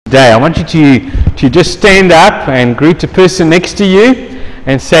today. I want you to just stand up and greet the person next to you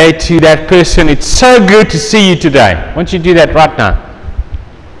and say to that person, it's so good to see you today. I want you to do that right now.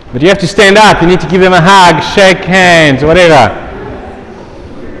 But you have to stand up. You need to give them a hug, shake hands, whatever.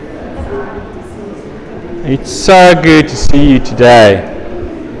 It's so good to see you today.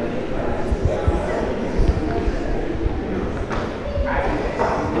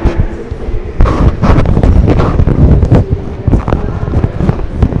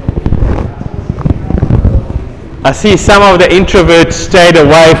 I see some of the introverts stayed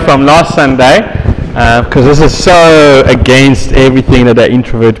away from last Sunday because this is so against everything that an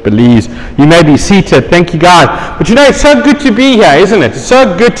introvert believes. You may be seated. Thank you, God. But you know, it's so good to be here, isn't it? It's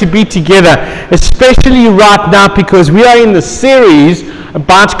so good to be together, especially right now because we are in the series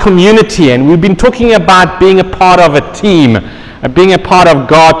about community, and we've been talking about being a part of a team. Being a part of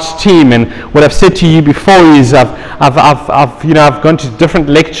God's team. And what I've said to you before is I've gone to different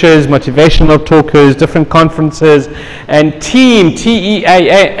lectures, motivational talkers, different conferences, and team,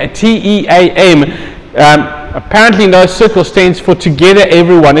 T-E-A-M, apparently in those circles stands for together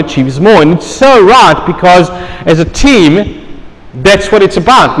everyone achieves more. And it's so right because as a team, that's what it's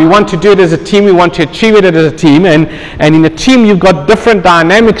about. We want to do it as a team. We want to achieve it as a team. And in a team, you've got different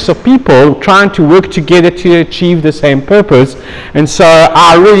dynamics of people trying to work together to achieve the same purpose. And so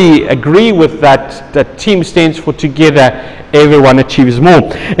I really agree with that. That team stands for together, everyone achieves more.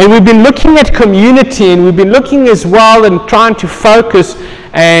 And we've been looking at community, and we've been looking as well and trying to focus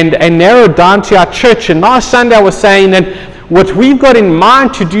and narrow down to our church. And last Sunday I was saying that what we've got in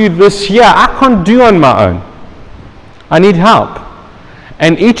mind to do this year, I can't do on my own. I need help.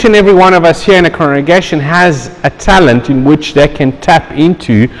 And each and every one of us here in a congregation has a talent in which they can tap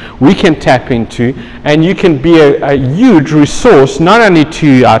into, we can tap into, and you can be a huge resource not only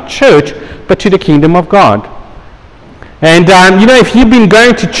to our church, but to the kingdom of God. And if you've been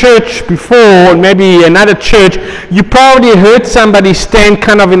going to church before, or maybe another church, you probably heard somebody stand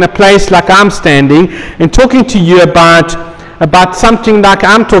kind of in a place like I'm standing and talking to you about something like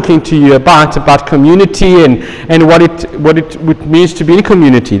I'm talking to you about community and what it means to be in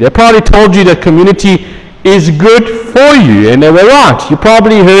community. They probably told you that community is good for you, and they were right. You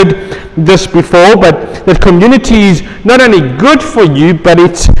probably heard this before, but that community is not only good for you, but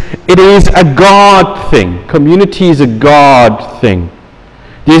it is a God thing. Community is a God thing.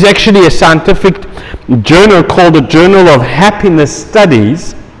 There's actually a scientific journal called the Journal of Happiness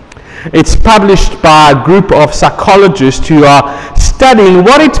Studies. It's published by a group of psychologists who are studying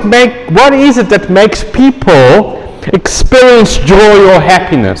what is it that makes people experience joy or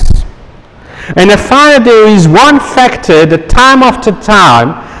happiness. And they find that there is one factor that time after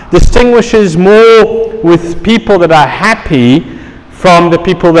time distinguishes more with people that are happy from the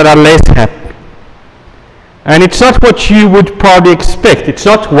people that are less happy. And it's not what you would probably expect. It's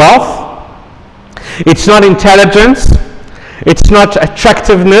not wealth. It's not intelligence. It's not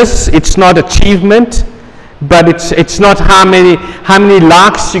attractiveness, it's not achievement, but it's not how many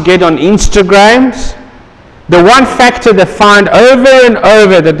likes you get on Instagrams. The one factor they find over and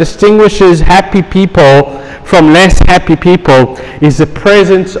over that distinguishes happy people from less happy people is the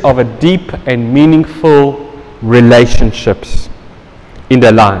presence of a deep and meaningful relationships in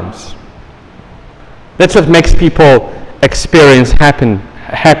their lives. That's what makes people experience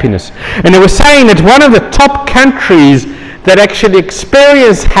happiness. And they were saying that one of the top countries that actually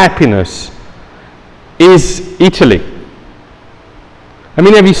experience happiness is Italy. I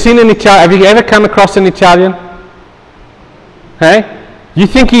mean, have you seen an Italian? Have you ever come across an Italian? Hey? You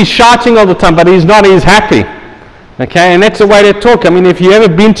think he's shouting all the time, but he's not, he's happy. Okay, and that's the way they talk. I mean, if you've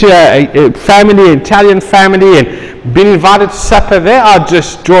ever been to a family, an Italian family, and been invited to supper, they are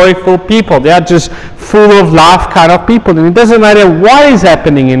just joyful people. They are just full of life kind of people. And it doesn't matter what is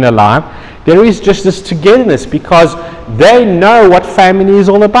happening in their life, there is just this togetherness because they know what family is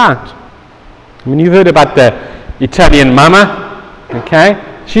all about. I mean, you've heard about the Italian mama, okay?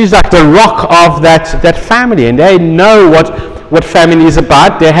 She's like the rock of that family, and they know what family is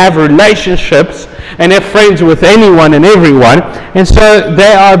about. They have relationships, and they're friends with anyone and everyone, and so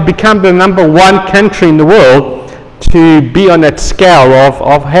they are become the number one country in the world to be on that scale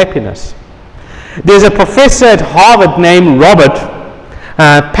of happiness. There's a professor at Harvard named Robert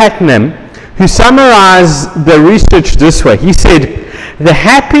Putnam who summarized the research this way. He said, the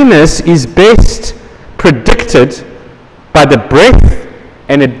happiness is best predicted by the breadth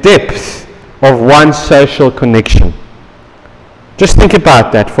and the depth of one's social connection. Just think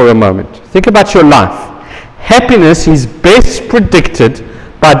about that for a moment. Think about your life. Happiness is best predicted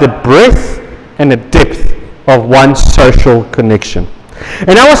by the breadth and the depth of one's social connection.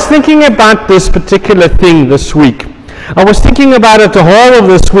 And I was thinking about this particular thing this week. I was thinking about it the whole of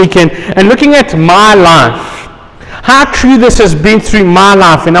this weekend and looking at my life, how true this has been through my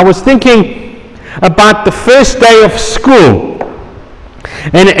life. And I was thinking about the first day of school.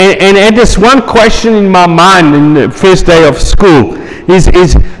 And had this one question in my mind in the first day of school is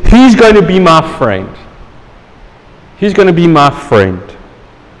who's going to be my friend? Who's going to be my friend?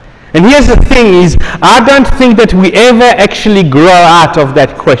 And here's the thing is, I don't think that we ever actually grow out of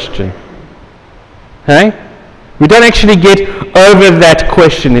that question. Hey? We don't actually get over that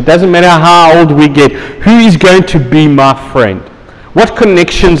question. It doesn't matter how old we get. Who is going to be my friend? What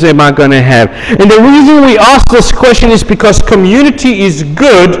connections am I going to have? And the reason we ask this question is because community is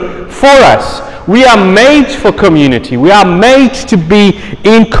good for us. We are made for community. We are made to be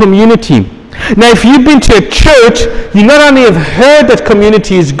in community. Now, if you've been to a church, you not only have heard that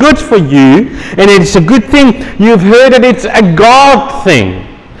community is good for you, and it's a good thing, you've heard that it's a God thing.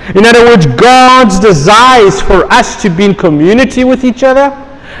 In other words, God's desire is for us to be in community with each other,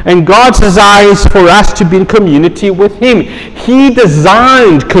 and God's desire is for us to be in community with Him. He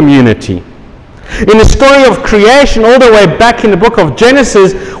designed community. In the story of creation, all the way back in the book of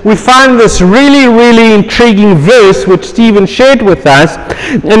Genesis, we find this really, really intriguing verse which Stephen shared with us.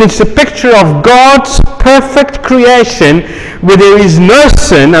 And it's a picture of God's perfect creation where there is no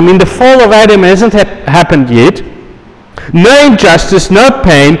sin. I mean, the fall of Adam hasn't happened yet. No injustice, no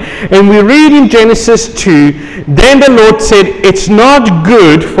pain. And we read in Genesis 2, then the Lord said, it's not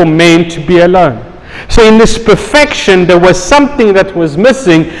good for man to be alone. So in this perfection, there was something that was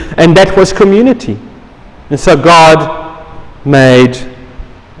missing, and that was community. And so God made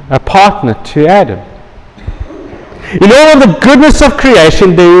a partner to Adam. In all of the goodness of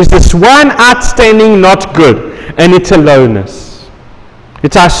creation, there is this one outstanding not good, and it's aloneness.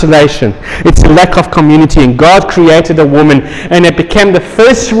 It's isolation. It's a lack of community. And God created a woman, and it became the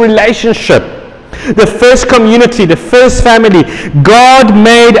first relationship, the first community, the first family. God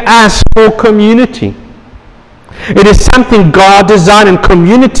made us for community. It is something God designed, and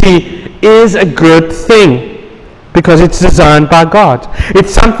community is a good thing because it's designed by God.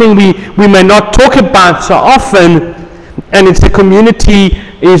 It's something we may not talk about so often, and it's a community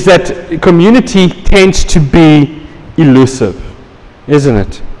is that community tends to be elusive, isn't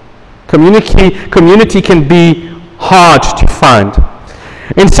it? Community can be hard to find.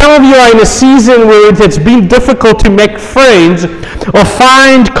 And some of you are in a season where it has been difficult to make friends or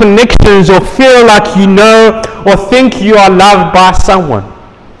find connections or feel like you know or think you are loved by someone.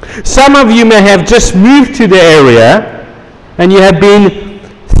 Some of you may have just moved to the area and you have been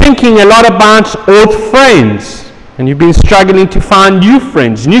thinking a lot about old friends, and you've been struggling to find new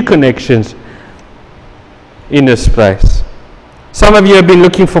friends, new connections in this place. Some of you have been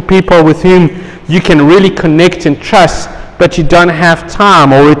looking for people with whom you can really connect and trust, but you don't have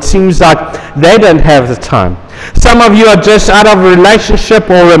time, or it seems like they don't have the time. Some of you are just out of a relationship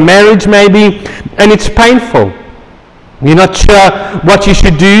or a marriage maybe, and it's painful. You're not sure what you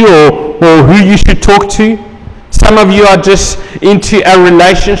should do or who you should talk to. Some of you are just into a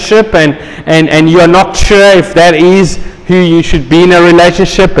relationship and you're not sure if that is who you should be in a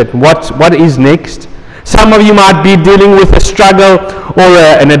relationship and what is next. Some of you might be dealing with a struggle or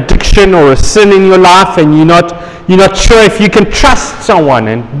an addiction or a sin in your life, and you're not sure if you can trust someone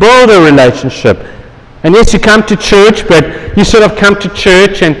and build a relationship. And yes, you come to church, but you sort of come to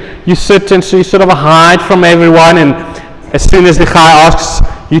church and you sit and so you sort of hide from everyone, and as soon as the guy asks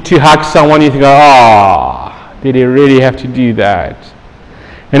you to hug someone, you go, oh, did he really have to do that?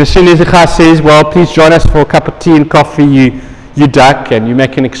 And as soon as the guy says, well, please join us for a cup of tea and coffee, you duck and you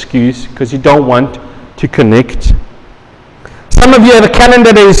make an excuse because you don't want to connect. Some of you have a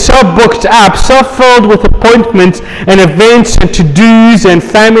calendar that is so booked up, so filled with appointments and events and to-dos and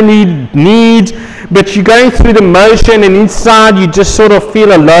family needs, but you're going through the motion and inside you just sort of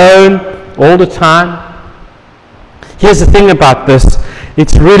feel alone all the time. Here's the thing about this.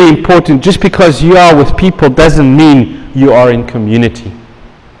 It's really important. Just because you are with people doesn't mean you are in community.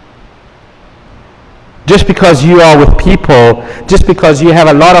 Just because you are with people, just because you have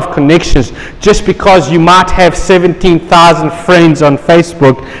a lot of connections, just because you might have 17,000 friends on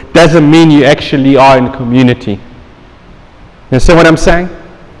Facebook, doesn't mean you actually are in community. You see what I'm saying?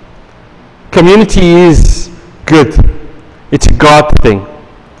 Community is good. It's a God thing.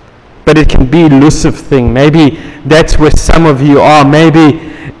 But it can be an elusive thing. Maybe that's where some of you are. Maybe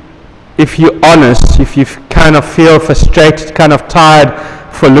if you're honest, if you kind of feel frustrated, kind of tired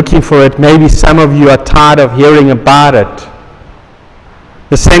for looking for it, maybe some of you are tired of hearing about it.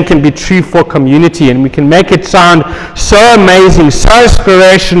 The same can be true for community, and we can make it sound so amazing, so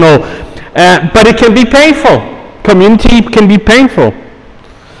inspirational, but it can be painful. Community can be painful.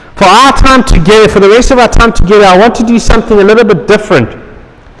 For our time together, for the rest of our time together, I want to do something a little bit different.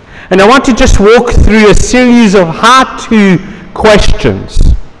 And I want to just walk through a series of how-to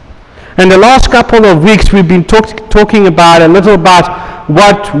questions. And the last couple of weeks, we've been talking about a little about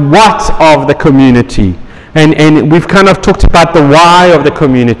what of the community. And we've kind of talked about the why of the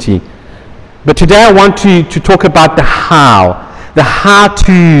community. But today I want to talk about the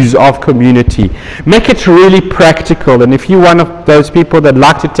how-tos of community. Make it really practical. And if you're one of those people that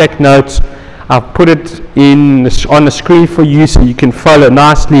like to take notes, I've put it on the screen for you so you can follow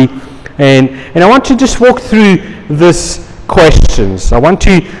nicely. And I want to just walk through these questions. I want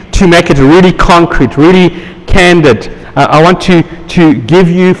to make it really concrete, really candid. I want to give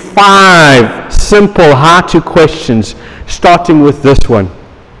you 5 simple how-to questions, starting with this one.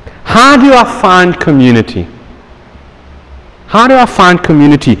 How do I find community? How do I find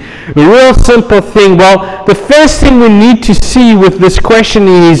community? A real simple thing. Well, the first thing we need to see with this question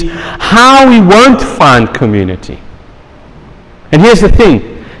is how we won't find community. And here's the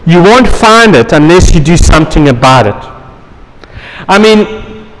thing. You won't find it unless you do something about it. I mean,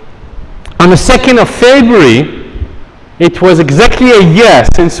 on the 2nd of February, it was exactly a year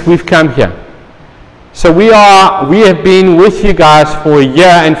since we've come here. So we have been with you guys for a year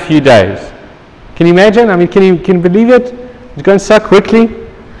and a few days. Can you imagine? I mean, can you believe it? It's going so quickly.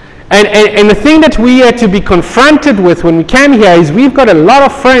 And the thing that we had to be confronted with when we came here is we've got a lot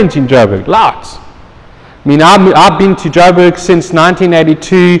of friends in Joburg, lots. I mean, I've been to Joburg since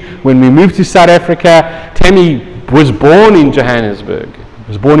 1982 when we moved to South Africa. Tammy was born in Johannesburg.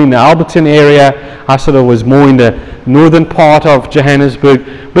 Was born in the Alberton area. I sort of was more in the northern part of Johannesburg.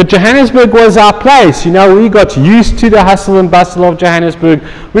 But Johannesburg was our place. You know, we got used to the hustle and bustle of Johannesburg.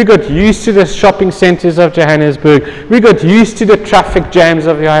 We got used to the shopping centers of Johannesburg. We got used to the traffic jams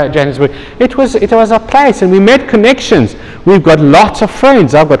of Johannesburg. It was our place, and we made connections. We've got lots of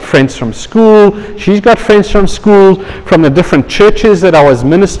friends. I've got friends from school. She's got friends from school, from the different churches that I was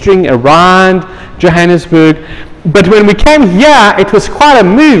ministering around Johannesburg. But when we came here, it was quite a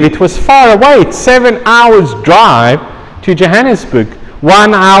move. It was far away. It's 7 hours drive to Johannesburg.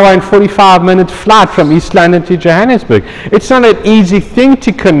 1 hour and 45-minute flight from East London to Johannesburg. It's not an easy thing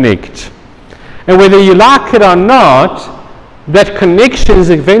to connect. And whether you like it or not, that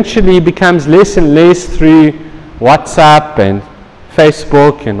connections eventually becomes less and less through WhatsApp and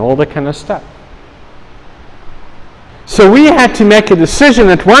Facebook and all that kind of stuff. So we had to make a decision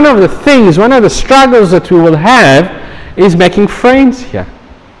that one of the struggles that we will have is making friends here.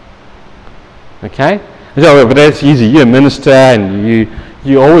 Okay? So, but that's easy. You're a minister and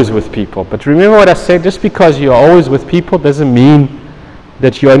you're always with people. But remember what I said, just because you're always with people doesn't mean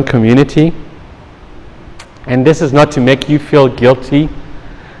that you're in community. And this is not to make you feel guilty.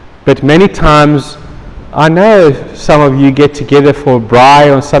 But many times, I know some of you get together for a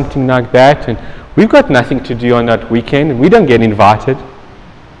braai or something like that, and we've got nothing to do on that weekend, and we don't get invited.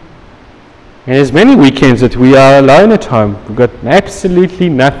 And there's many weekends that we are alone at home. We've got absolutely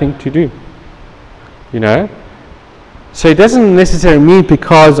nothing to do. You know? So it doesn't necessarily mean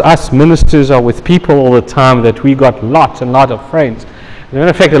because us ministers are with people all the time that we got lots and lots of friends.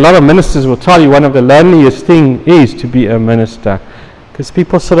 In fact, a lot of ministers will tell you one of the loneliest things is to be a minister. Because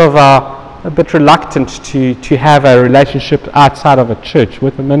people sort of are a bit reluctant to have a relationship outside of a church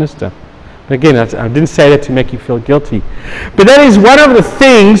with a minister. Again, I didn't say that to make you feel guilty. But that is one of the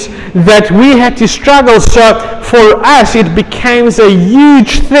things that we had to struggle. So for us, it became a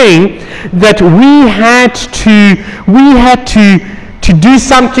huge thing that we had to do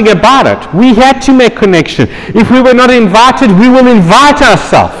something about it. We had to make connection. If we were not invited, we will invite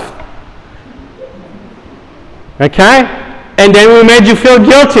ourselves. Okay? And then we made you feel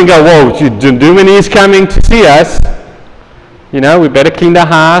guilty and go, whoa, Dumini is coming to see us. You know, we better clean the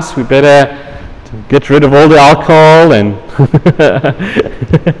house, we better get rid of all the alcohol and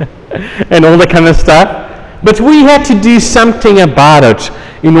and all that kind of stuff. But we had to do something about it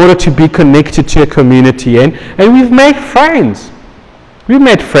in order to be connected to a community. And we've made friends. We've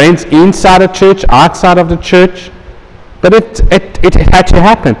made friends inside a church, outside of the church. But it had to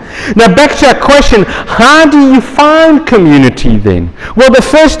happen. Now back to our question, how do you find community then? Well, the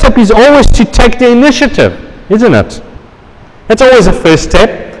first step is always to take the initiative, isn't it? That's always a first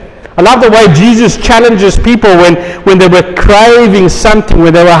step. I love the way Jesus challenges people when they were craving something,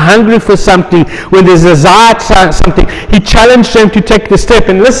 when they were hungry for something, when they desired something. He challenged them to take the step.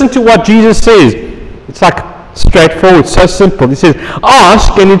 And listen to what Jesus says. It's like straightforward, so simple. He says,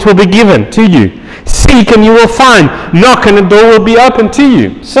 ask and it will be given to you. Seek and you will find. Knock and the door will be open to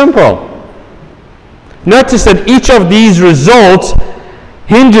you. Simple. Notice that each of these results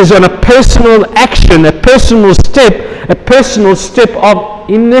hinges on a personal action, a personal step of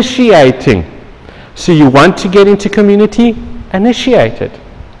initiating. So you want to get into community? Initiate it.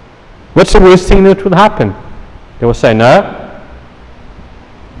 What's the worst thing that will happen? They will say no.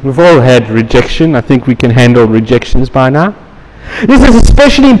 We've all had rejection. I think we can handle rejections by now. This is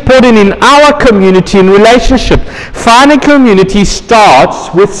especially important in our community, in relationship. Finding community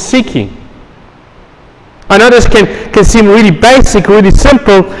starts with seeking. I know this can seem really basic, really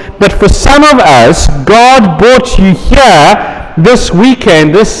simple, but for some of us, God brought you here this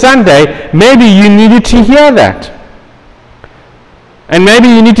weekend, this Sunday. Maybe you needed to hear that. And maybe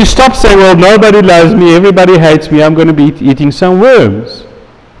you need to stop saying, well, nobody loves me, everybody hates me, I'm going to be eating some worms.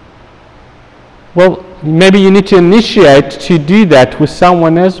 Well, maybe you need to initiate to do that with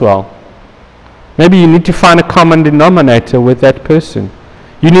someone as well. Maybe you need to find a common denominator with that person.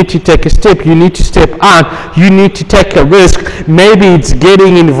 You need to take a step. You need to step out. You need to take a risk. Maybe it's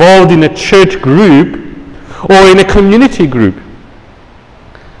getting involved in a church group or in a community group.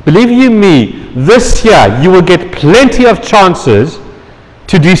 Believe you me, this year you will get plenty of chances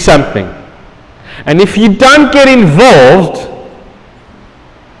to do something. And if you don't get involved,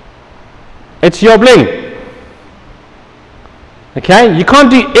 it's your bling. Okay? You can't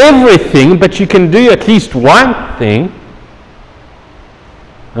do everything, but you can do at least one thing.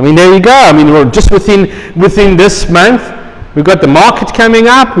 I mean, there you go. I mean, we're just within this month, we've got the market coming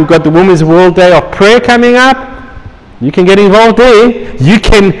up. We've got the Women's World Day of Prayer coming up. You can get involved there. You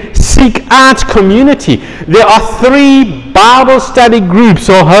can seek out community. There are 3 Bible study groups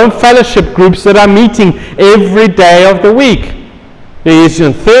or home fellowship groups that are meeting every day of the week. There is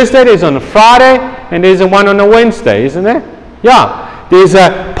on Thursday, there's on a Friday, and there's one on a Wednesday, isn't there? Yeah. There's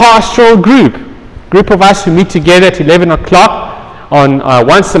a pastoral group of us who meet together at 11 o'clock on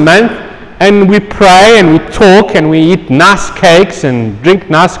once a month, and we pray and we talk and we eat nice cakes and drink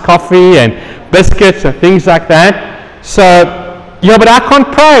nice coffee and biscuits and things like that. So, yeah, but I can't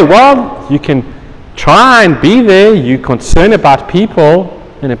pray. Well, you can try and be there. You're concerned about people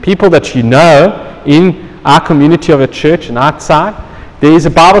and the people that you know in our community of a church and outside. There is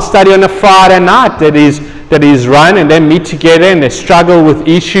a Bible study on a Friday night that is run, and they meet together and they struggle with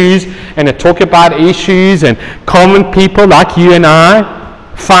issues and they talk about issues, and common people like you and I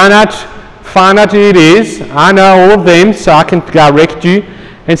find out who it is. I know all of them, so I can direct you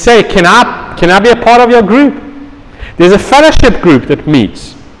and say, can I be a part of your group? There's a fellowship group that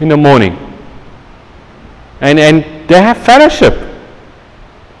meets in the morning, and they have fellowship.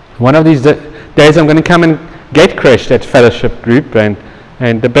 One of these days I'm going to come and gate crash that fellowship group, and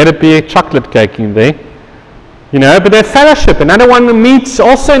there better be a chocolate cake in there. You know, but they're fellowship. Another one meets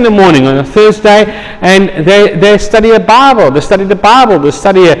also in the morning on a Thursday, and they study a Bible. They study the Bible. They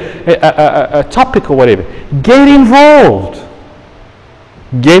study a topic or whatever. Get involved.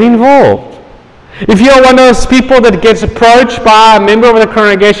 Get involved. If you're one of those people that gets approached by a member of the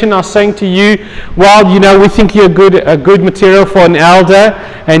congregation are saying to you, well, you know, we think you're a good material for an elder,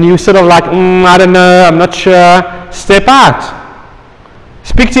 and you sort of like, I don't know, I'm not sure, step out.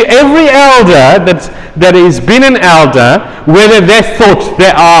 Speak to every elder that has been an elder, whether they thought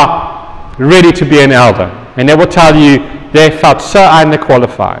they are ready to be an elder. And they will tell you they felt so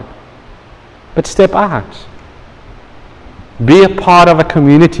underqualified. But step out. Be a part of a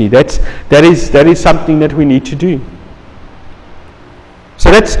community. That is something that we need to do. So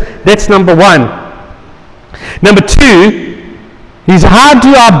that's number 1. Number 2 is, how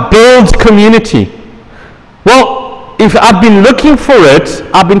do I build community? Well, if I've been looking for it,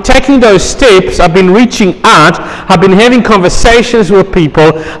 I've been taking those steps, I've been reaching out, I've been having conversations with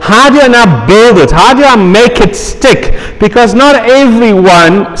people, how do I now build it? How do I make it stick? Because not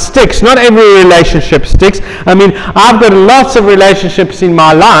everyone sticks, not every relationship sticks. I mean, I've got lots of relationships in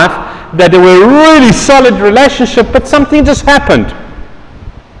my life that they were really solid relationships, but something just happened.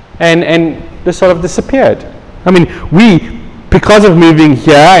 And they sort of disappeared. I mean, because of moving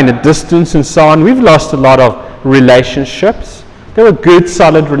here and the distance and so on, we've lost a lot of relationships. They were good,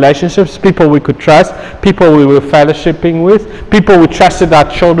 solid relationships, people we could trust, people we were fellowshipping with, people we trusted our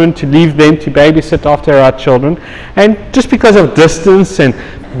children to leave them to babysit after our children. And just because of distance and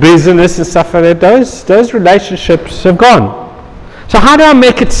business and stuff like that, those relationships have gone. So how do I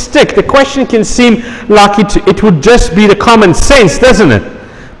make it stick? The question can seem like it would just be the common sense, doesn't it?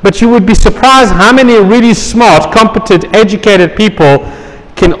 But you would be surprised how many really smart, competent, educated people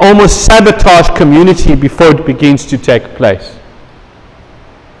can almost sabotage community before it begins to take place.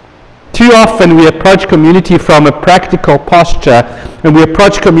 Too often we approach community from a practical posture, and we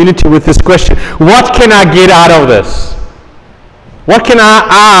approach community with this question: what can I get out of this? What can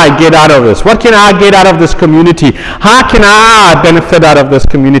I get out of this? What can I get out of this community? How can I benefit out of this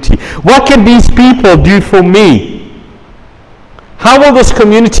community? What can these people do for me? How will this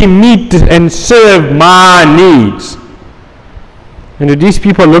community meet and serve my needs? And do these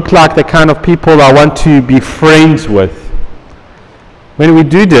people look like the kind of people I want to be friends with? When we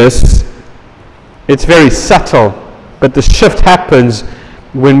do this, it's very subtle, but the shift happens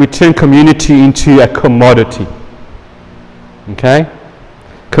when we turn community into a commodity. Okay?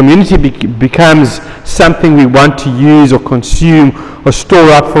 Community becomes something we want to use or consume or store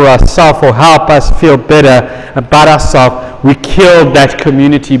up for ourselves or help us feel better about ourselves. We killed that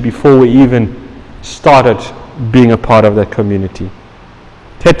community before we even started being a part of that community.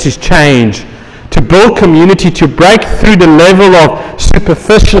 It had to change. To build community, to break through the level of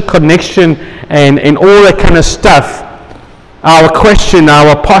superficial connection and all that kind of stuff, our question,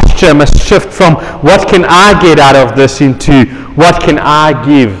 our posture must shift from what can I get out of this into what can I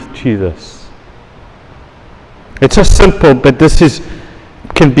give to this. It's so simple, but this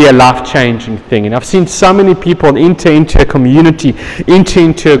can be a life-changing thing. And I've seen so many people enter into a community, enter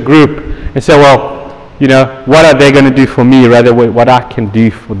into a group, and say, well, what are they going to do for me rather than what I can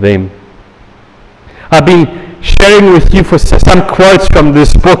do for them? I've been sharing with you for some quotes from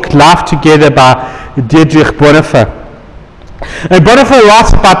this book, Life Together by Dietrich Bonhoeffer. And Bonhoeffer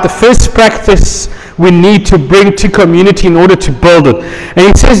writes about the first practice we need to bring to community in order to build it. And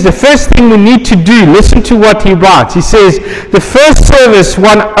he says the first thing we need to do, listen to what he writes. He says, the first service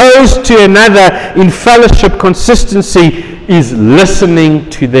one owes to another in fellowship consistency is listening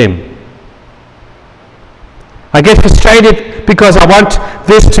to them. I get frustrated because I want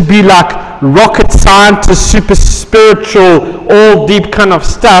this to be like rocket scientist, super spiritual, all deep kind of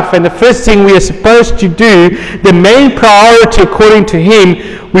stuff. And the first thing we are supposed to do, the main priority according to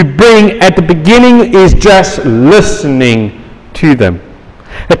him, we bring at the beginning is just listening to them.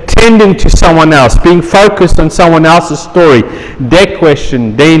 Attending to someone else, being focused on someone else's story, their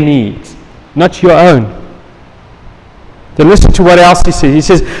question, their needs, not your own. Then listen to what else he says. He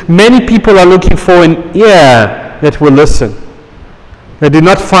says, many people are looking for an ear that will listen. They do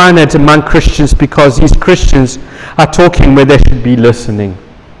not find that among Christians because these Christians are talking where they should be listening.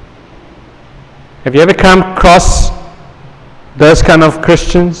 Have you ever come across those kind of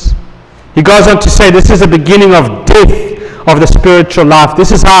Christians? He goes on to say this is the beginning of death of the spiritual life.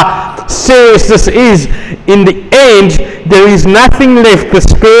 This is how serious this is. In the end, there is nothing left, the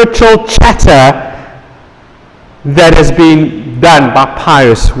spiritual chatter that has been done by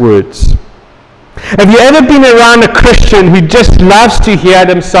pious words. Have you ever been around a Christian who just loves to hear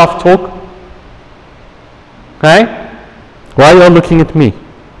themselves talk? Okay? Why are you all looking at me?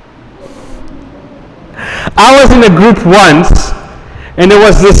 I was in a group once, and there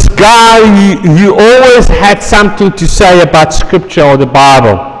was this guy who always had something to say about Scripture or the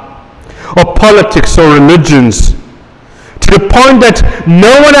Bible, or politics or religions, to the point that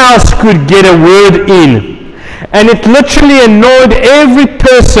no one else could get a word in. And it literally annoyed every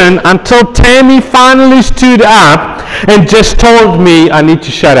person until Tammy finally stood up and just told me I need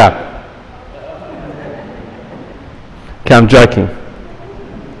to shut up. Okay, I'm joking.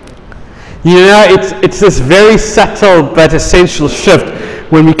 It's this very subtle but essential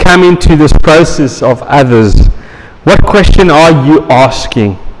shift when we come into this process of others. What question are you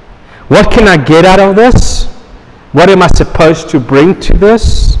asking? What can I get out of this? What am I supposed to bring to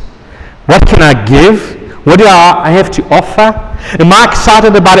this? What can I give? What do I have to offer? Am I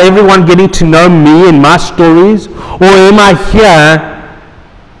excited about everyone getting to know me and my stories? Or am I here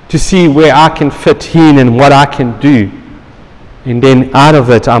to see where I can fit in and what I can do? And then out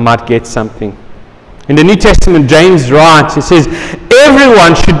of it, I might get something. In the New Testament, James writes, he says,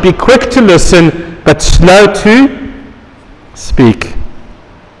 everyone should be quick to listen, but slow to speak.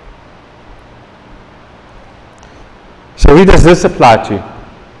 So who does this apply to?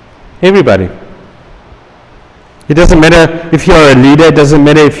 Everybody. It doesn't matter if you're a leader, it doesn't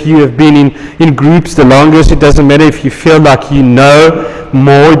matter if you have been in groups the longest, it doesn't matter if you feel like you know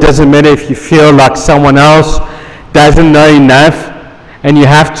more, it doesn't matter if you feel like someone else doesn't know enough and you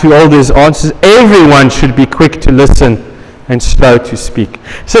have to all these answers. Everyone should be quick to listen and slow to speak.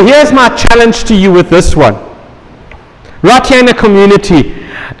 So here's my challenge to you with this one. Right here in the community,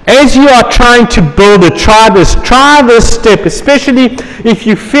 as you are trying to build it, try this step, especially if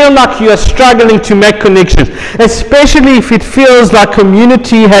you feel like you are struggling to make connections, especially if it feels like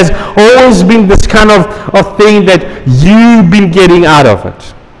community has always been this kind of thing that you've been getting out of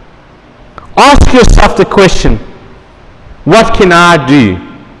it. Ask yourself the question, what can I do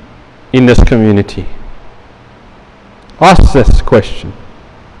in this community? Ask this question,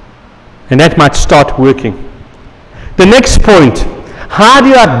 and that might start working. The next point, how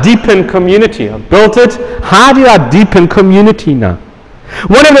do I deepen community? I've built it. How do I deepen community now?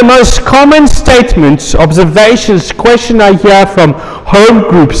 One of the most common statements, observations, question I hear from home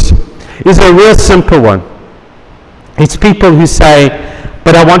groups is a real simple one. It's people who say,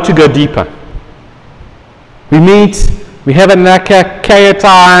 but I want to go deeper. We meet, we have a care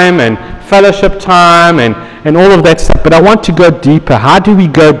time and fellowship time and all of that stuff, but I want to go deeper. How do we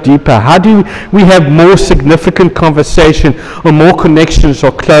go deeper? How do we have more significant conversation or more connections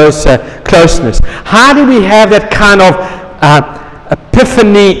or closeness? How do we have that kind of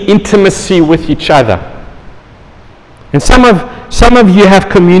epiphany, intimacy with each other? And some of you have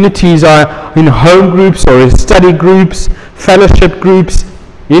communities are in home groups or in study groups, fellowship groups,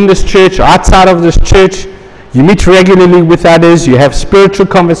 in this church, outside of this church. You meet regularly with others, you have spiritual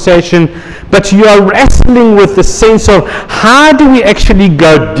conversation, but you are wrestling with the sense of how do we actually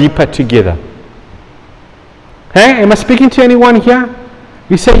go deeper together? Hey, am I speaking to anyone here?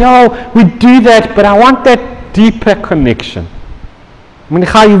 You say, oh, we do that, but I want that deeper connection. I mean,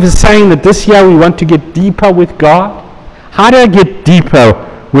 how you were saying that this year we want to get deeper with God. How do I get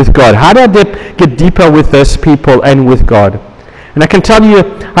deeper with God? How do I get deeper with those people and with God? And I can tell you,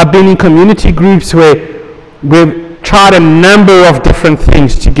 I've been in community groups where we've tried a number of different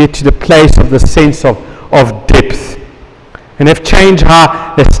things to get to the place of the sense of depth. And they've changed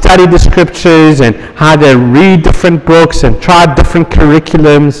how they study the scriptures and how they read different books and try different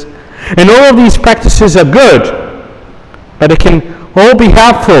curriculums. And all of these practices are good, but they can all be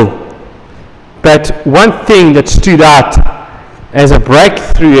helpful. But one thing that stood out as a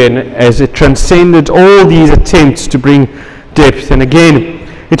breakthrough and as it transcended all these attempts to bring depth, and again,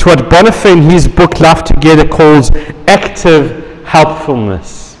 it's what Bonhoeffer in his book Love Together calls active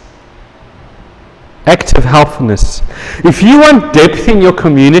helpfulness. Active helpfulness. If you want depth in your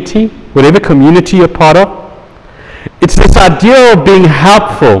community, whatever community you're part of, it's this idea of being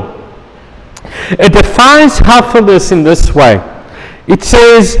helpful. It defines helpfulness in this way. It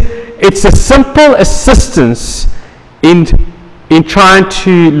says it's a simple assistance in trying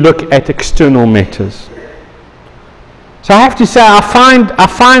to look at external matters. So I have to say, I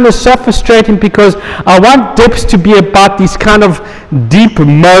find this so frustrating because I want depth to be about these kind of deep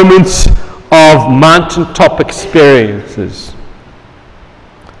moments of mountaintop experiences.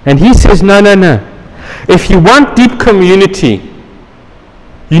 And he says, no. If you want deep community,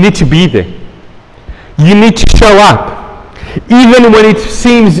 you need to be there. You need to show up, even when it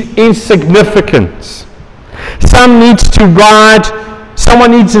seems insignificant. Someone needs to ride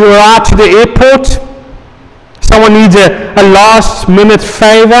to the airport. Someone needs a last minute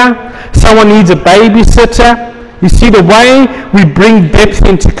favor. Someone needs a babysitter. You see, the way we bring depth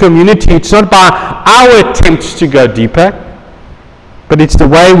into community, it's not by our attempts to go deeper, but it's the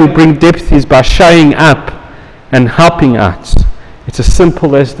way we bring depth is by showing up and helping out. It's as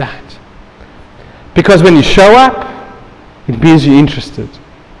simple as that. Because when you show up, it means you're interested.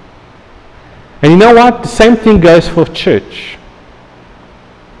 And you know what? The same thing goes for church.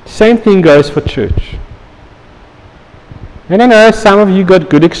 Same thing goes for church. And I know some of you got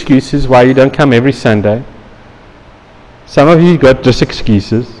good excuses why you don't come every Sunday. Some of you got just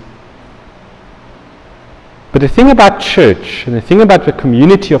excuses. But the thing about church, and the thing about the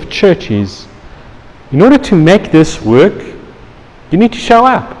community of church is, in order to make this work, you need to show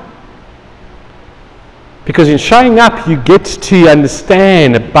up. Because in showing up, you get to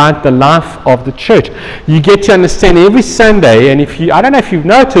understand about the life of the church. You get to understand every Sunday, and I don't know if you've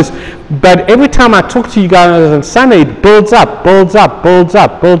noticed, but every time I talk to you guys on Sunday, it builds up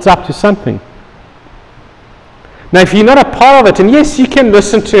to something. Now, if you're not a part of it, and yes, you can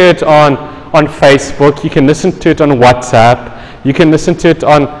listen to it on Facebook, you can listen to it on WhatsApp, you can listen to it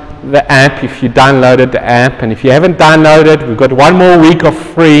on the app if you downloaded the app, and if you haven't downloaded, we've got one more week of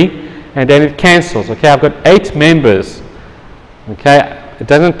free, and then it cancels. Okay, I've got 8 members. Okay, it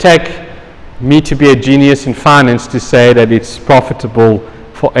doesn't take me to be a genius in finance to say that it's profitable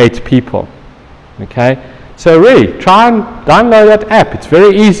for 8 people. Okay, so really, try and download that app. It's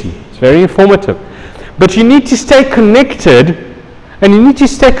very easy. It's very informative. But you need to stay connected, and you need to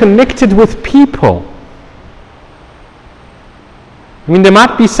stay connected with people. I mean, there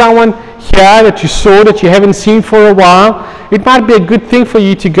might be someone here that you saw that you haven't seen for a while. It might be a good thing for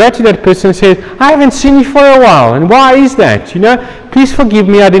you to go to that person and say, I haven't seen you for a while. And why is that? You know, please forgive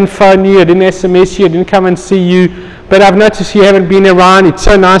me, I didn't phone you, I didn't SMS you, I didn't come and see you, but I've noticed you haven't been around. It's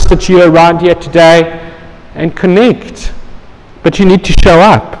so nice that you're around here today. And connect. But you need to show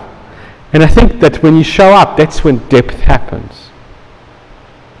up. And I think that when you show up, that's when depth happens.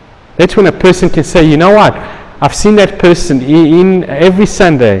 That's when a person can say, you know what? I've seen that person in every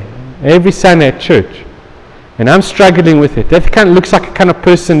Sunday at church, and I'm struggling with it. That kind of looks like a kind of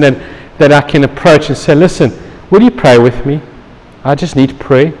person that I can approach and say, listen, will you pray with me? I just need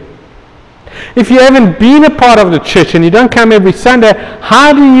prayer. If you haven't been a part of the church and you don't come every Sunday,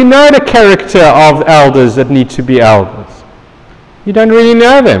 how do you know the character of elders that need to be elders? You don't really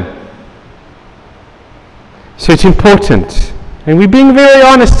know them. So it's important. And we're being very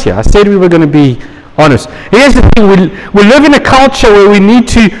honest here. I said we were going to be honest. Here's the thing. We live in a culture where we need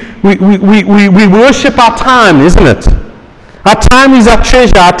to, we worship our time, isn't it? Our time is our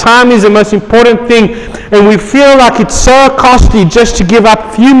treasure. Our time is the most important thing. And we feel like it's so costly just to give up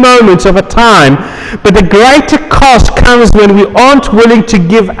a few moments of a time. But the greater cost comes when we aren't willing to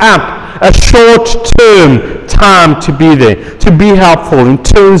give up a short-term time to be there, to be helpful in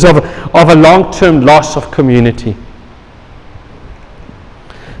terms of a long-term loss of community.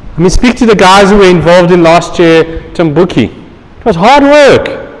 I mean, speak to the guys who were involved in last year, Tambuki. It was hard work.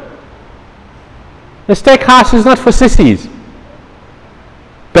 The steakhouse is not for sissies.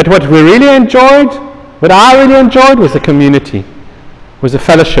 But what we really enjoyed, what I really enjoyed, was the community, was the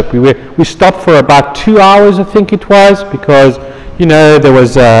fellowship. We stopped for about 2 hours, I think it was, because, there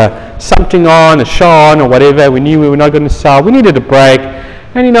was something on, a show on, or whatever. We knew we were not going to sell. We needed a break.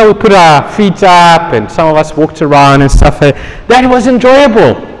 And, we put our feet up, and some of us walked around and stuff. That was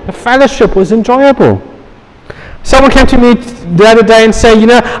enjoyable. The fellowship was enjoyable. Someone came to me the other day and said,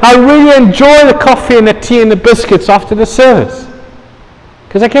 I really enjoy the coffee and the tea and the biscuits after the service.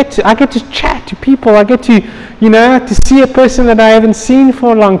 Because I get to chat to people. I get to, to see a person that I haven't seen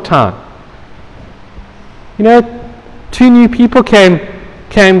for a long time. 2 new people came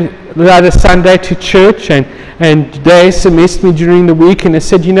the other Sunday to church, and they SMS'd me during the week, and they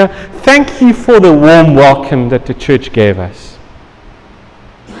said, thank you for the warm welcome that the church gave us.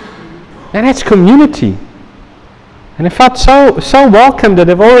 And that's community. And I felt so welcome that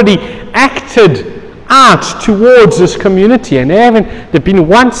they've already acted out towards this community, and they've been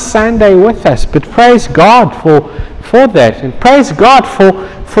one Sunday with us. But praise God for that, and praise God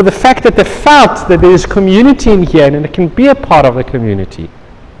for the fact that they felt that there is community in here and they can be a part of the community.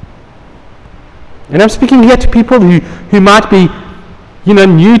 And I'm speaking here to people who might be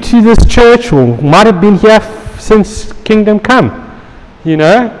new to this church, or might have been here since Kingdom Come.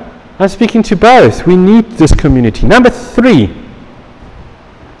 I'm speaking to both. We need this community. Number 3.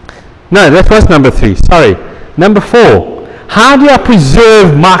 No, that was number 3. Sorry. Number 4. How do I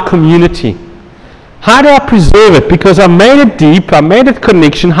preserve my community? How do I preserve it? Because I made it deep. I made it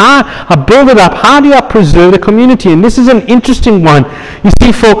connection. How I build it up. How do I preserve the community? And this is an interesting one. You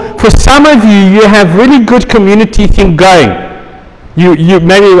see, for some of you have really good community thing going. You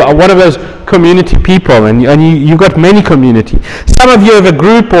maybe are one of those community people, and you've got many community. Some of you have a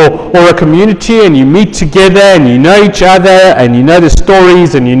group or a community, and you meet together, and you know each other, and you know the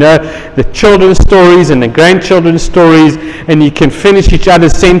stories, and you know the children's stories and the grandchildren's stories, and you can finish each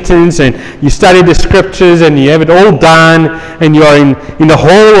other's sentence, and you study the scriptures, and you have it all done, and you are in the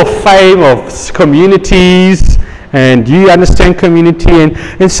hall of fame of communities, and you understand community,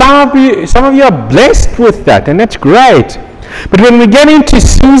 and some of you are blessed with that, and that's great. But when we get into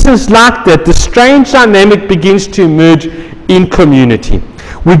seasons like that, the strange dynamic begins to emerge in community.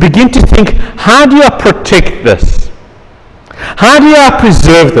 We begin to think, how do I protect this? How do I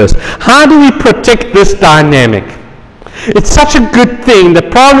preserve this? How do we protect this dynamic? It's such a good thing. The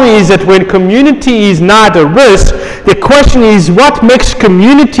problem is that when community is not at risk, the question is, what makes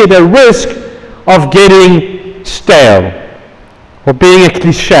community at a risk of getting stale, or being a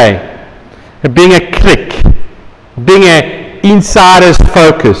cliche, or being a clique, being an insider's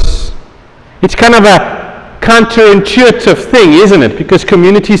focus? It's kind of a counterintuitive thing, isn't it? Because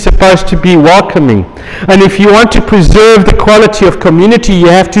community is supposed to be welcoming. And if you want to preserve the quality of community, you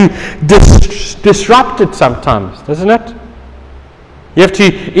have to disrupt it sometimes, doesn't it? You have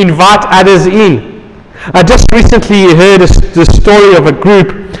to invite others in. I just recently heard the story of a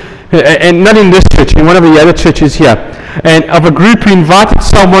group, and not in this church, in one of the other churches here, and of a group who invited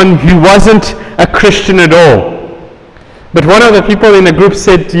someone who wasn't a Christian at all. But one of the people in the group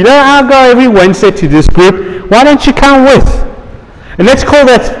said, I'll go every Wednesday to this group. Why don't you come with? And let's call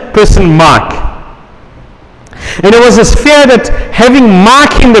that person Mike. And there was this fear that having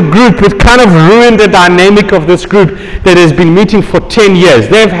Mike in the group would kind of ruin the dynamic of this group that has been meeting for 10 years.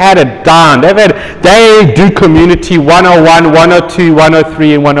 They've had it down. They do community 101, 102,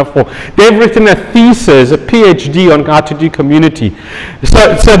 103, and 104. They've written a thesis, a PhD on how to do community.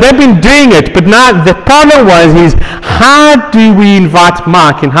 So they've been doing it, but now the problem is how do we invite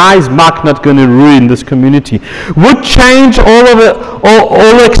Mike, and how is Mike not going to ruin this community? Would change all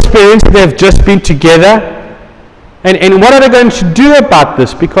the experience that they've just been together? And what are they going to do about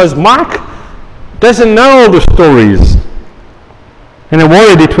this? Because Mike doesn't know all the stories. And I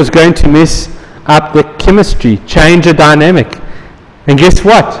worried it was going to mess up the chemistry, change the dynamic. And guess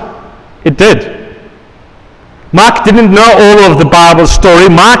what? It did. Mark didn't know all of the Bible story.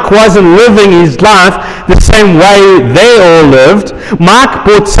 Mark wasn't living his life the same way they all lived. Mark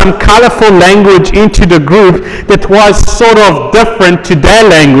brought some colorful language into the group that was sort of different to their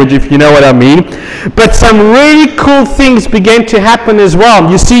language, if you know what I mean. But some really cool things began to happen as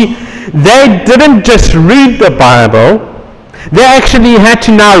well. You see, they didn't just read the Bible. They actually had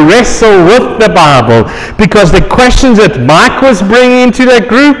to now wrestle with the Bible, because the questions that Mark was bringing into that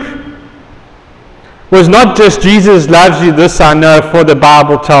group was not just Jesus loves you, this I know, for the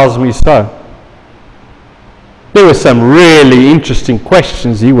Bible tells me so. There were some really interesting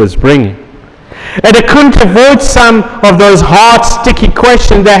questions he was bringing. And they couldn't avoid some of those hard, sticky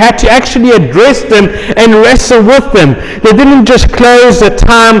questions. They had to actually address them and wrestle with them. They didn't just close the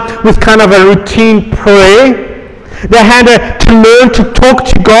time with kind of a routine prayer. They had to learn to talk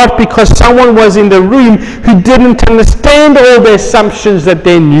to God, because someone was in the room who didn't understand all the assumptions that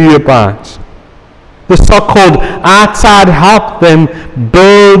they knew about. The so-called outside helped them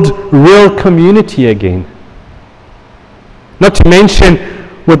build real community again. Not to mention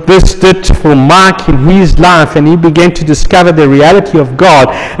what this did for Mark in his life, and he began to discover the reality of God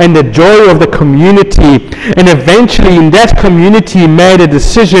and the joy of the community. And eventually in that community he made a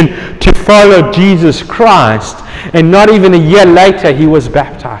decision to follow Jesus Christ. And not even a year later he was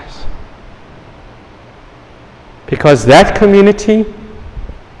baptized. Because that community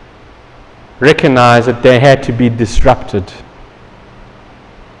recognized that they had to be disrupted.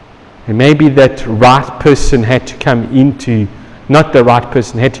 And maybe that right person had to come into, not the right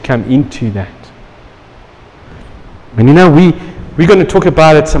person had to come into that. And you know, we're going to talk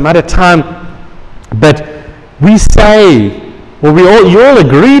about it some other time, but we say, well, you all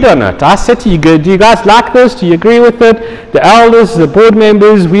agreed on it. I said to you, do you guys like this? Do you agree with it? The elders, the board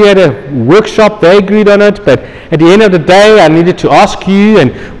members, we had a workshop, they agreed on it, but at the end of the day, I needed to ask you,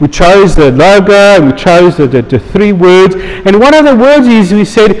 and we chose the logo, and we chose the 3 words, and one of the words is, we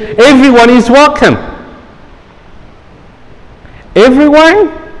said, everyone is welcome.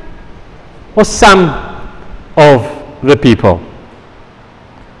 Everyone, or some of the people?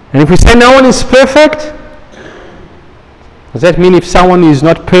 And if we say no one is perfect, does that mean if someone is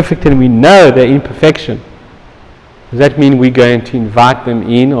not perfect and we know their imperfection, does that mean we're going to invite them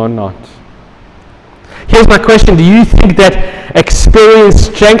in or not? Here's my question. Do you think that experience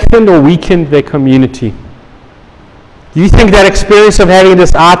strengthened or weakened their community? Do you think that experience of having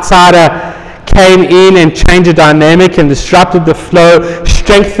this outsider came in and changed the dynamic and disrupted the flow,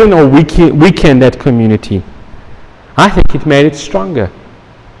 strengthened or weakened that community? I think it made it stronger.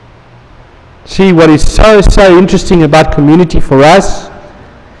 See, what is so interesting about community for us,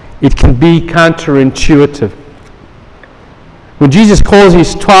 it can be counterintuitive. When Jesus calls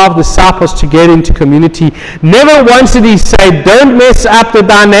his 12 disciples to get into community, never once did he say, don't mess up the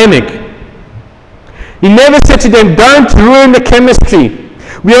dynamic. He never said to them, don't ruin the chemistry.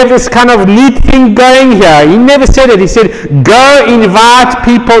 We have this kind of neat thing going here. He never said it. He said, go invite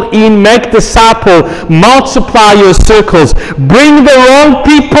people in, make disciples, multiply your circles, bring the wrong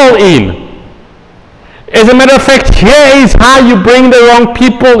people in. As a matter of fact, here is how you bring the wrong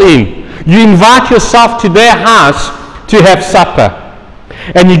people in. You invite yourself to their house to have supper.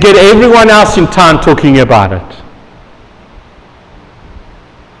 And you get everyone else in town talking about it.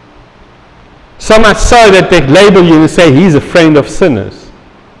 So much so that they label you and say, he's a friend of sinners.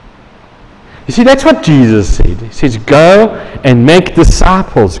 You see, that's what Jesus said. He says, go and make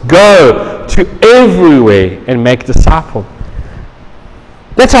disciples. Go to everywhere and make disciples.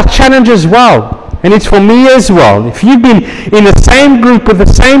 That's our challenge as well. And it's for me as well. If you've been in the same group with the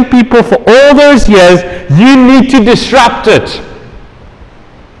same people for all those years, you need to disrupt it.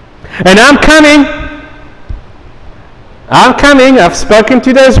 And I'm coming. I've spoken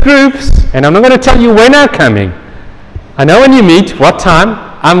to those groups, and I'm not going to tell you when I'm coming. I know when you meet, what time,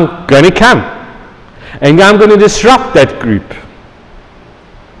 I'm going to come. And I'm going to disrupt that group.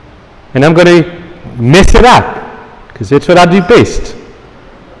 And I'm going to mess it up, because that's what I do best.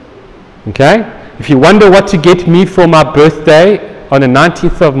 Okay? If you wonder what to get me for my birthday on the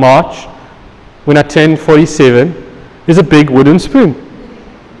 19th of March, when I turn 47, is a big wooden spoon.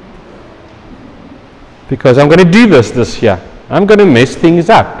 Because I'm going to do this year. I'm going to mess things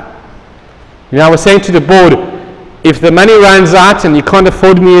up. You know, I was saying to the board, if the money runs out and you can't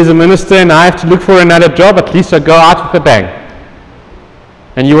afford me as a minister and I have to look for another job, at least I go out with a bang.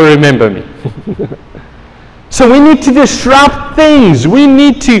 And you will remember me. So we need to disrupt things. We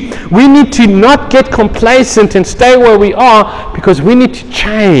need to not get complacent and stay where we are, because we need to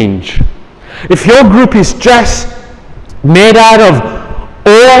change. If your group is just made out of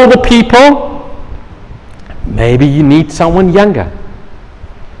all the people, maybe you need someone younger.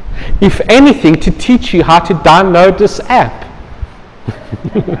 If anything, to teach you how to download this app.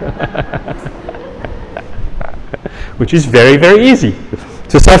 Which is very, very easy.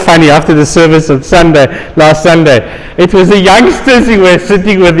 It was so funny after the service on last Sunday. It was the youngsters who were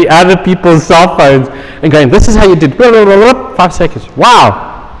sitting with the other people's cell phones and going, this is how you did, blah, blah, blah, blah. 5 seconds.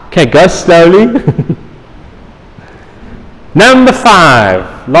 Wow. Okay, go slowly. Number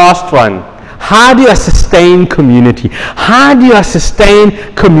 5, last one. How do I sustain community? How do I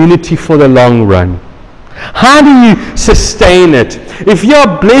sustain community for the long run? How do you sustain it? If you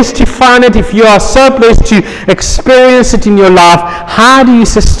are blessed to find it, if you are so blessed to experience it in your life, how do you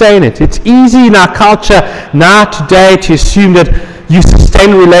sustain it? It's easy in our culture now today to assume that you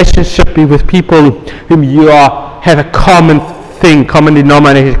sustain relationship with people whom you have a common thing, common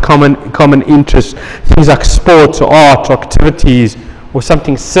denominator, common interest, things like sports or art or activities or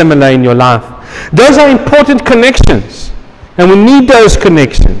something similar in your life. Those are important connections, and we need those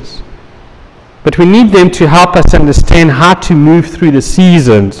connections. But we need them to help us understand how to move through the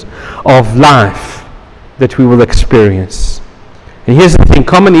seasons of life that we will experience. And here's the thing,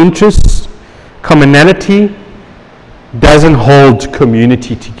 common interests, commonality doesn't hold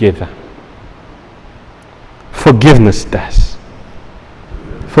community together. Forgiveness does.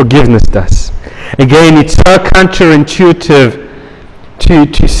 Forgiveness does. Again, it's so counterintuitive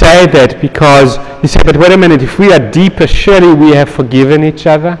to say that, because you say, but wait a minute, if we are deeper, surely we have forgiven each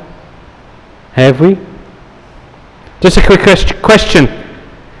other. Have we? Just a quick question.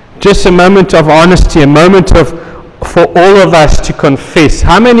 Just a moment of honesty, a moment for all of us to confess.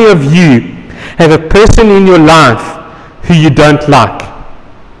 How many of you have a person in your life who you don't like?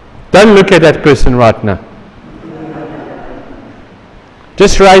 Don't look at that person right now.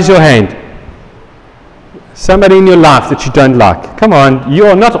 Just raise your hand. Somebody in your life that you don't like. Come on, you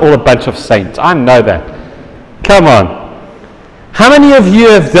are not all a bunch of saints. I know that. Come on. How many of you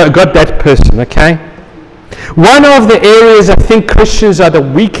have got that person, okay? One of the areas I think Christians are the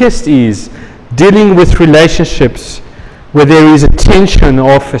weakest is dealing with relationships where there is a tension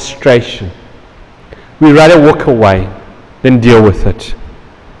or frustration. We rather walk away than deal with it.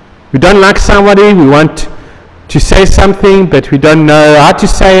 We don't like somebody, we want to say something, but we don't know how to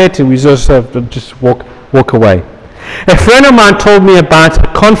say it, and we just walk away. A friend of mine told me about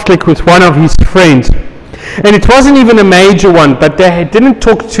a conflict with one of his friends. And it wasn't even a major one, but they didn't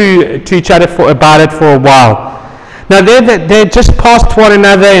talk to each other about it for a while. Now they're just past one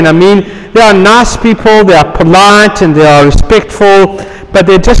another, and I mean, they are nice people, they are polite and they are respectful, but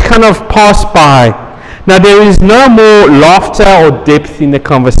they just kind of pass by. Now there is no more laughter or depth in the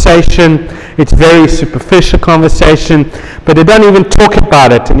conversation. It's very superficial conversation, but they don't even talk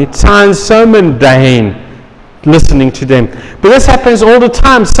about it, and it sounds so mundane listening to them. But this happens all the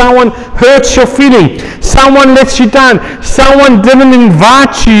time. Someone hurts your feeling. Someone lets you down. Someone didn't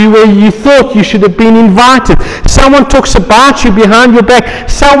invite you where you thought you should have been invited. Someone talks about you behind your back.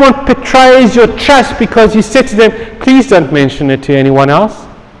 Someone betrays your trust because you said to them, please don't mention it to anyone else.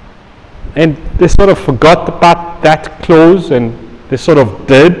 And they sort of forgot about that clause, and they sort of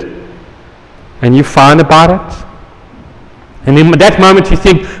did. And you found about it. And in that moment you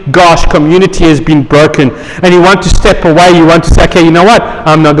think, gosh, community has been broken. And you want to step away. You want to say, okay, you know what?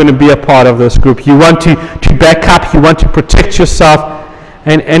 I'm not going to be a part of this group. You want to back up. You want to protect yourself.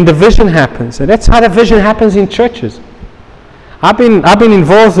 And division happens. And that's how division happens in churches. I've been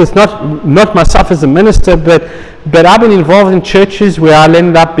involved with, not myself as a minister, but I've been involved in churches where I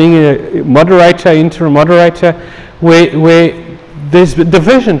ended up being a moderator, interim moderator, where there's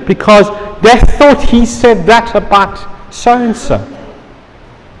division because they thought he said that about so-and-so.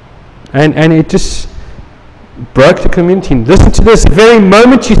 And it just broke the community. And listen to this, the very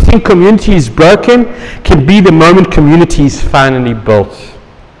moment you think community is broken can be the moment community is finally built.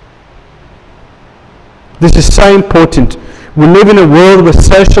 This is so important. We live in a world where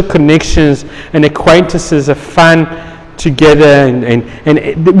social connections and acquaintances are fun together, and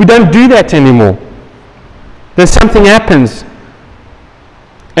we don't do that anymore. Then something happens.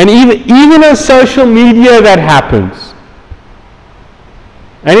 And even on social media that happens.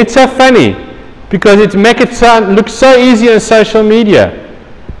 And it's so funny because it makes it look so easy on social media.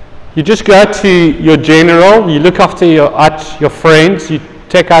 You just go to your general, you look after your friends, you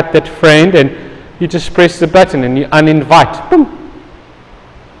take out that friend and you just press the button and you uninvite. Boom.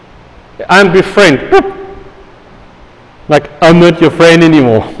 Unbefriend. Boom. Like, I'm not your friend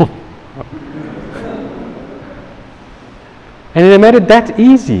anymore. And they made it that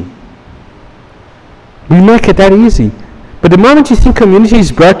easy. We make it that easy. But the moment you think community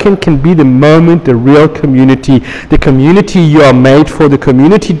is broken can be the moment the real community, the community you are made for, the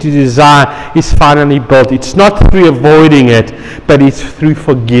community to desire is finally built. It's not through avoiding it, but it's through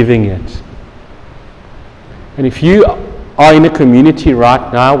forgiving it. And if you are in a community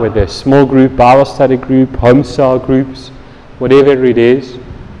right now, whether a small group, Bible study group, home cell groups, whatever it is,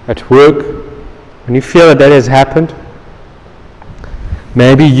 at work, when you feel that has happened,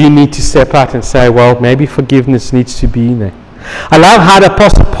 maybe you need to step out and say, well, maybe forgiveness needs to be in there. I love how the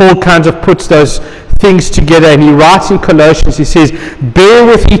Apostle Paul kind of puts those things together, and he writes in Colossians, he says, bear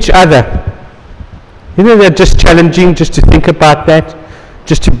with each other. Isn't that just challenging just to think about that?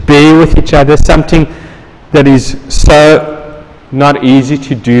 Just to bear with each other, something that is so not easy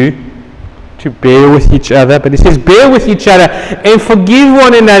to do, to bear with each other. But he says, bear with each other and forgive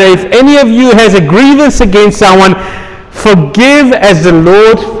one another. If any of you has a grievance against someone, forgive as the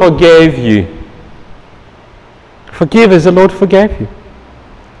Lord forgave you. Forgive as the Lord forgave you.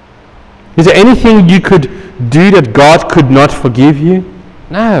 Is there anything you could do that God could not forgive you?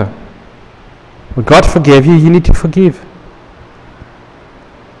 No. When God forgave you, you need to forgive.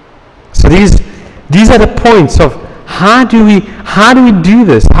 So these are the points of how do we do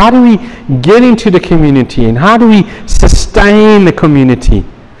this? How do we get into the community? And how do we sustain the community?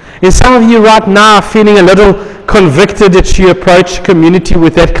 And some of you right now are feeling a little convicted that you approach community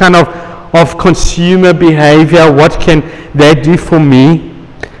with that kind of consumer behavior. What can they do for me?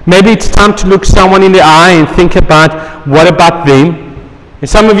 Maybe it's time to look someone in the eye and think about, what about them? And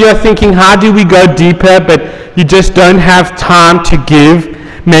some of you are thinking, how do we go deeper? But you just don't have time to give.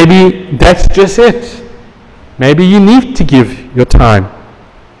 Maybe that's just it. Maybe you need to give your time.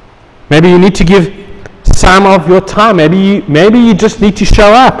 Maybe you need to give some of your time. Maybe you just need to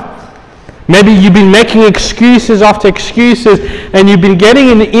show up. Maybe you've been making excuses after excuses, and you've been getting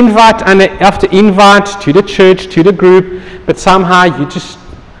an invite after invite to the church, to the group, but somehow you're just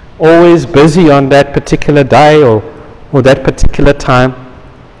always busy on that particular day or that particular time.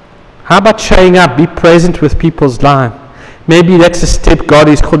 How about showing up, be present with people's lives? Maybe that's a step God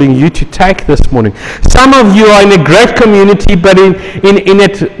is calling you to take this morning. Some of you are in a great community, but in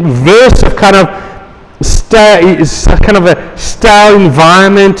that verse of kind of a stale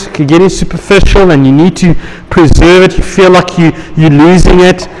environment, getting superficial, and you need to preserve it. You feel like you're losing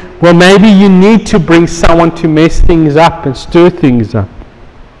it. Well, maybe you need to bring someone to mess things up and stir things up.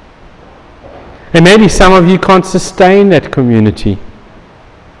 And maybe some of you can't sustain that community.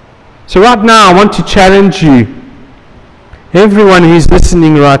 So right now, I want to challenge you, everyone who's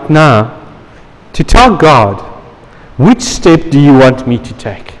listening right now, to tell God, which step do you want me to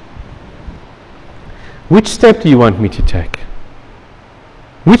take? Which step do you want me to take?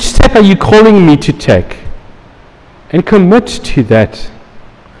 Which step are you calling me to take? And commit to that.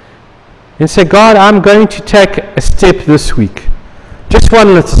 And say, God, I'm going to take a step this week. Just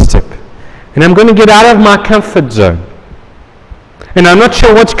one little step. And I'm going to get out of my comfort zone. And I'm not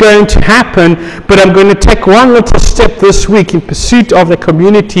sure what's going to happen, but I'm going to take one little step this week in pursuit of the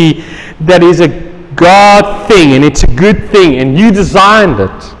community that is a God thing, and it's a good thing, and you designed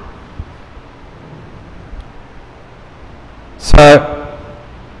it. So,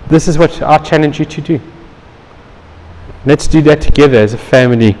 this is what I challenge you to do. Let's do that together as a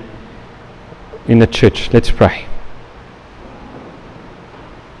family in the church. Let's pray.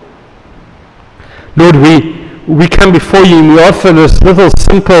 Lord, we come before you and we offer this little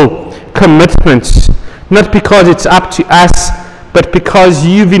simple commitments, not because it's up to us, but because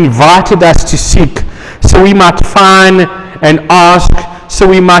you've invited us to seek, so we might find and ask, so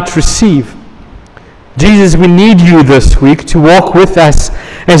we might receive. Jesus, we need you this week to walk with us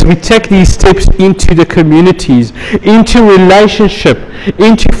as we take these steps into the communities, into relationship,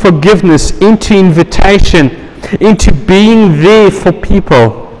 into forgiveness, into invitation, into being there for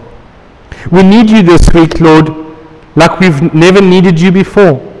people. We need you this week, Lord, like we've never needed you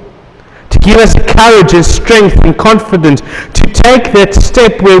before, to give us courage and strength and confidence to take that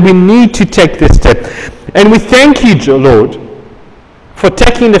step where we need to take this step. And we thank you, Lord, for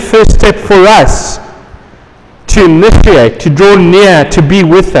taking the first step for us, to initiate, to draw near, to be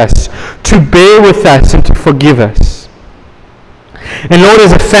with us, to bear with us, and to forgive us. And Lord,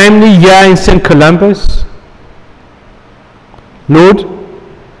 as a family here in St. Columbus, Lord,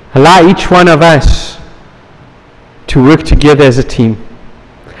 allow each one of us to work together as a team.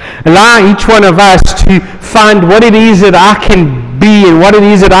 Allow each one of us to find what it is that I can be and what it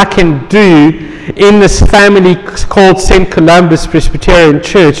is that I can do in this family called St. Columbus Presbyterian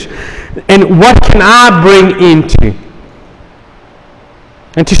Church, and what can I bring into,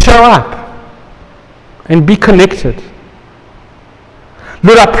 and to show up and be connected.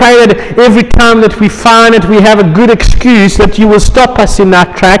 Lord, I pray that every time that we find that we have a good excuse, that you will stop us in our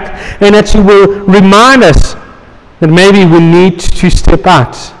track and that you will remind us that maybe we need to step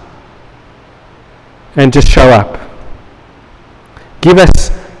out and just show up. Give us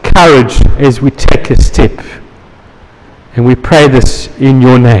courage as we take a step. And we pray this in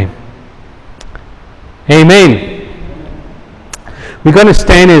your name. Amen. We're going to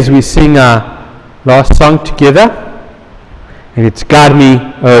stand as we sing our last song together. And it's "Guide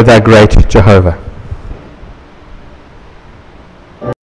Me, O thou great Jehovah."